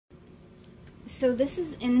So this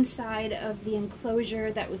is inside of the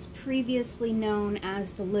enclosure that was previously known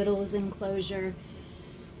as the Littles enclosure.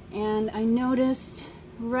 And I noticed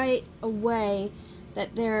right away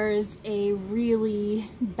that there's a really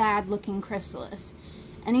bad looking chrysalis.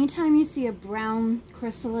 Anytime you see a brown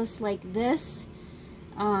chrysalis like this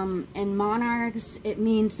in monarchs, it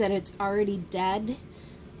means that it's already dead,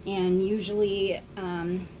 and usually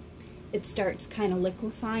it starts kind of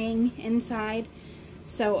liquefying inside.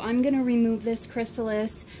 So I'm going to remove this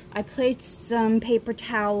chrysalis. I placed some paper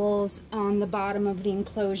towels on the bottom of the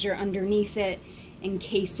enclosure underneath it in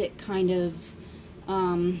case it kind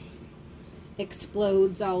of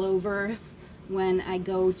explodes all over when I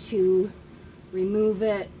go to remove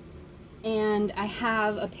it. And I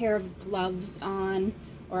have a pair of gloves on,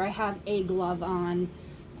 or I have a glove on,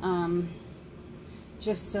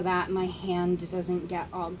 just so that my hand doesn't get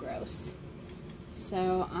all gross.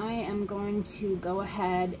 So I am going to go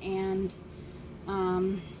ahead and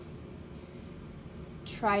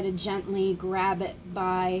try to gently grab it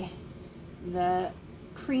by the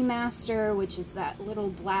cremaster, which is that little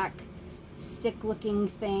black stick-looking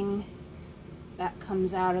thing that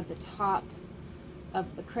comes out of the top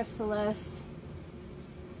of the chrysalis.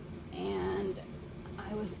 And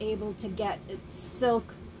I was able to get its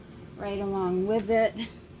silk right along with it.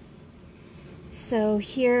 So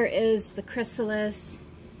here is the chrysalis.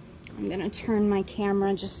 I'm going to turn my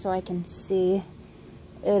camera just so I can see.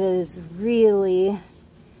 It is really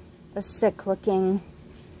a sick looking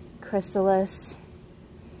chrysalis.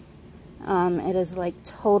 It is like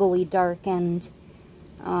totally darkened,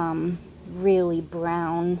 really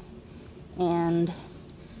brown and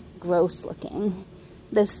gross looking.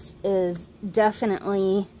 This is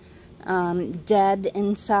definitely dead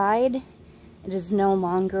inside. It is no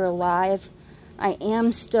longer alive. I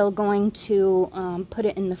am still going to put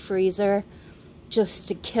it in the freezer just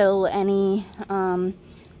to kill any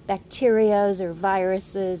bacterias or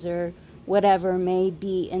viruses or whatever may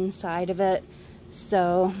be inside of it.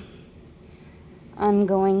 So I'm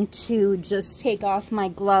going to just take off my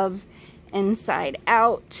glove inside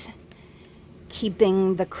out,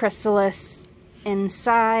 keeping the chrysalis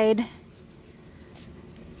inside.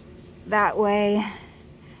 That way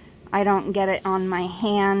I don't get it on my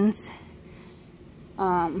hands.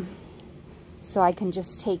 So I can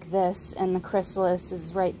just take this, and the chrysalis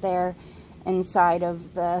is right there inside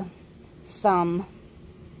of the thumb.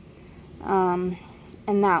 And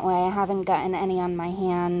that way I haven't gotten any on my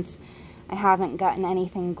hands. I haven't gotten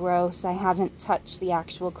anything gross. I haven't touched the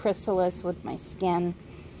actual chrysalis with my skin.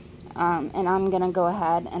 And I'm gonna go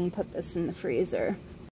ahead and put this in the freezer.